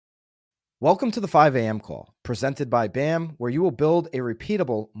Welcome to the 5 a.m. call, presented by BAM, where you will build a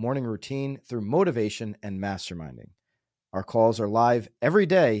repeatable morning routine through motivation and masterminding. Our calls are live every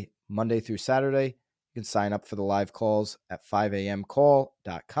day, Monday through Saturday. You can sign up for the live calls at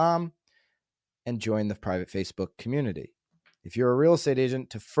 5amcall.com and join the private Facebook community. If you're a real estate agent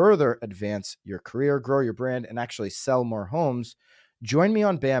to further advance your career, grow your brand, and actually sell more homes, join me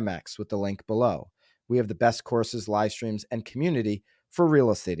on BAMX with the link below. We have the best courses, live streams, and community for real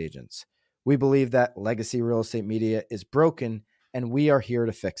estate agents. We believe that legacy real estate media is broken, and we are here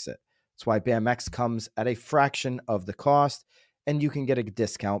to fix it. That's why BAMX comes at a fraction of the cost, and you can get a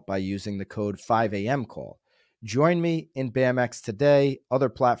discount by using the code 5AMCall. Join me in BAMX today. Other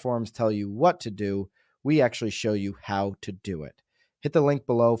platforms tell you what to do. We actually show you how to do it. Hit the link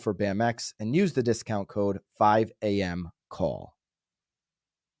below for BAMX and use the discount code 5AMCall.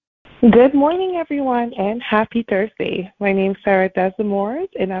 Good morning, everyone, and happy Thursday. My name is Sarah Desamours,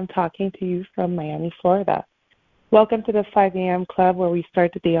 and I'm talking to you from Miami, Florida. Welcome to the 5 a.m. Club, where we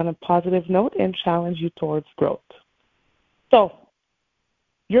start the day on a positive note and challenge you towards growth. So,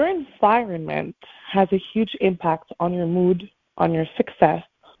 your environment has a huge impact on your mood, on your success,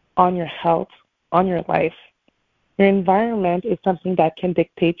 on your health, on your life. Your environment is something that can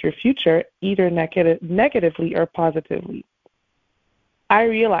dictate your future, either negatively or positively. I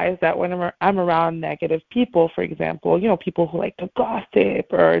realize that when I'm around negative people, for example, people who like to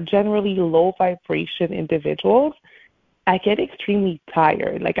gossip or generally low vibration individuals, I get extremely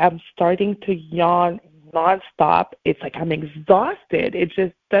tired. Like I'm starting to yawn nonstop. It's like I'm exhausted. It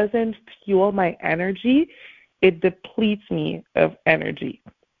just doesn't fuel my energy. It depletes me of energy.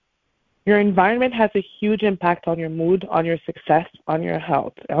 Your environment has a huge impact on your mood, on your success, on your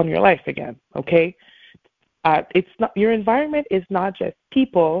health, on your life again, okay? It's not, your environment is not just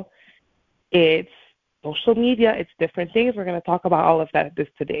people, it's social media, it's different things. We're going to talk about all of that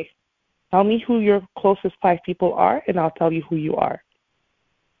today. Tell me who your closest 5 people are, and I'll tell you who you are.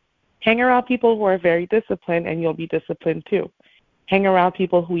 Hang around people who are very disciplined, and you'll be disciplined too. Hang around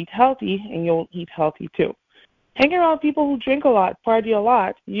people who eat healthy, and you'll eat healthy too. Hang around people who drink a lot, party a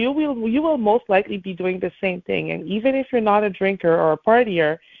lot. You will most likely be doing the same thing. And even if you're not a drinker or a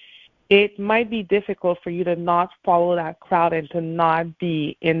partier, it might be difficult for you to not follow that crowd and to not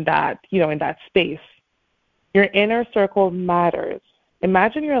be in that, in that space. Your inner circle matters.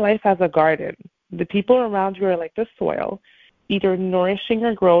 Imagine your life as a garden. The people around you are like the soil, either nourishing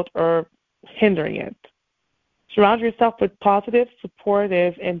your growth or hindering it. Surround yourself with positive,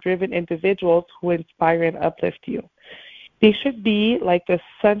 supportive, and driven individuals who inspire and uplift you. They should be like the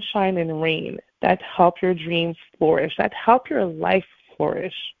sunshine and rain that help your dreams flourish, that help your life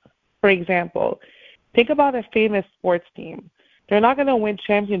flourish. For example, think about a famous sports team. They're not going to win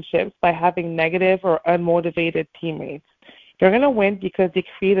championships by having negative or unmotivated teammates. They're going to win because they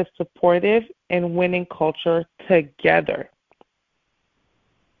create a supportive and winning culture together.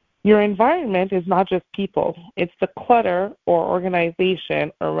 Your environment is not just people. It's the clutter or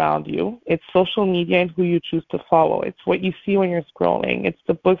organization around you. It's social media and who you choose to follow. It's what you see when you're scrolling. It's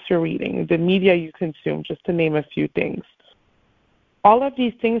the books you're reading, the media you consume, just to name a few things. All of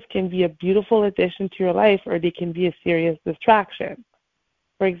these things can be a beautiful addition to your life, or they can be a serious distraction.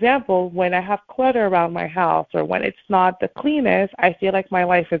 For example, when I have clutter around my house or when it's not the cleanest, I feel like my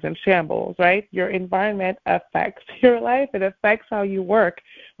life is in shambles, right? Your environment affects your life. It affects how you work.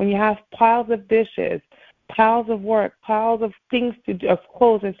 When you have piles of dishes, piles of work, piles of things to do, of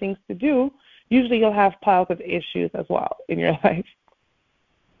clothes and things to do, usually you'll have piles of issues as well in your life.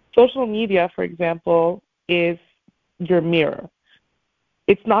 Social media, for example, is your mirror.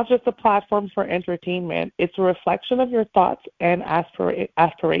 It's not just a platform for entertainment. It's a reflection of your thoughts and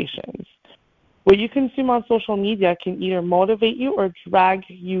aspirations. What you consume on social media can either motivate you or drag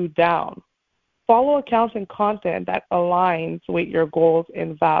you down. Follow accounts and content that aligns with your goals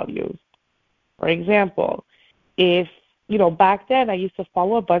and values. For example, if, back then I used to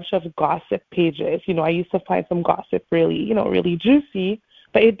follow a bunch of gossip pages. I used to find some gossip really juicy.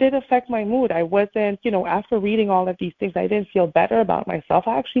 But it did affect my mood. I wasn't, after reading all of these things, I didn't feel better about myself.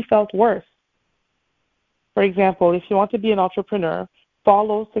 I actually felt worse. For example, if you want to be an entrepreneur,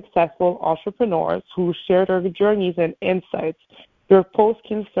 follow successful entrepreneurs who share their journeys and insights. Your posts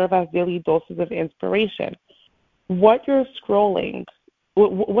can serve as daily doses of inspiration. What you're scrolling,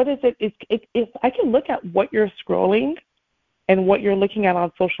 what is it? If I can look at what you're scrolling and what you're looking at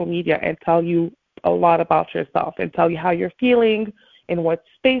on social media and tell you a lot about yourself and tell you how you're feeling, in what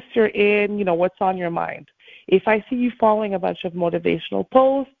space you're in, what's on your mind. If I see you following a bunch of motivational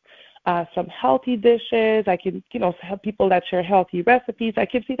posts, some healthy dishes, I can, have people that share healthy recipes, I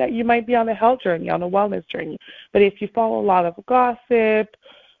can see that you might be on a health journey, on a wellness journey. But if you follow a lot of gossip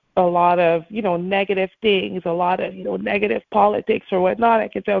a lot of, negative things, a lot of, negative politics or whatnot, I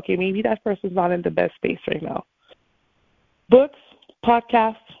can say, okay, maybe that person's not in the best space right now. Books,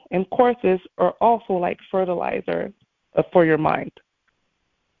 podcasts, and courses are also like fertilizer for your mind.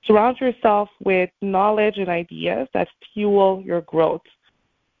 Surround yourself with knowledge and ideas that fuel your growth.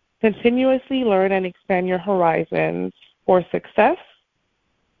 Continuously learn and expand your horizons for success.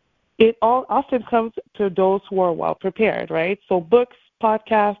 It all often comes to those who are well prepared, right? So books,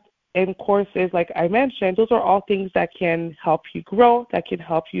 podcasts, and courses, like I mentioned, those are all things that can help you grow, that can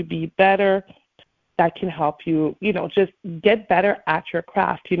help you be better, that can help you, just get better at your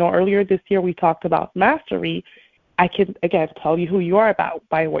craft. Earlier this year we talked about mastery. I can, again, tell you who you are about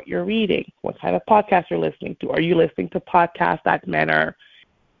by what you're reading, what kind of podcast you're listening to. Are you listening to podcasts that men are,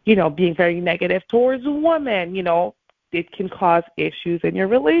 being very negative towards women? It can cause issues in your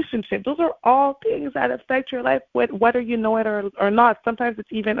relationship. Those are all things that affect your life, whether you know it or not. Sometimes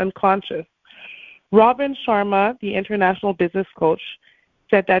it's even unconscious. Robin Sharma, the international business coach,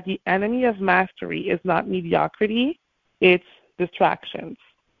 said that the enemy of mastery is not mediocrity, it's distractions.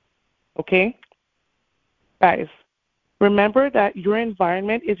 Okay? Guys, remember that your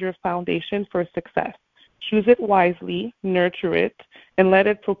environment is your foundation for success. Choose it wisely, nurture it, and let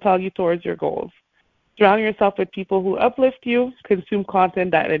it propel you towards your goals. Surround yourself with people who uplift you, consume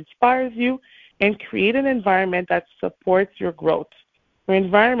content that inspires you, and create an environment that supports your growth. Your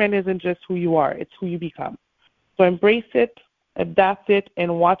environment isn't just who you are, it's who you become. So embrace it, adapt it,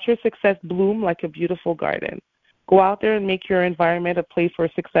 and watch your success bloom like a beautiful garden. Go out there and make your environment a place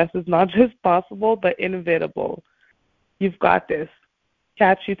where success is not just possible, but inevitable. You've got this.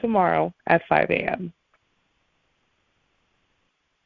 Catch you tomorrow at 5 a.m.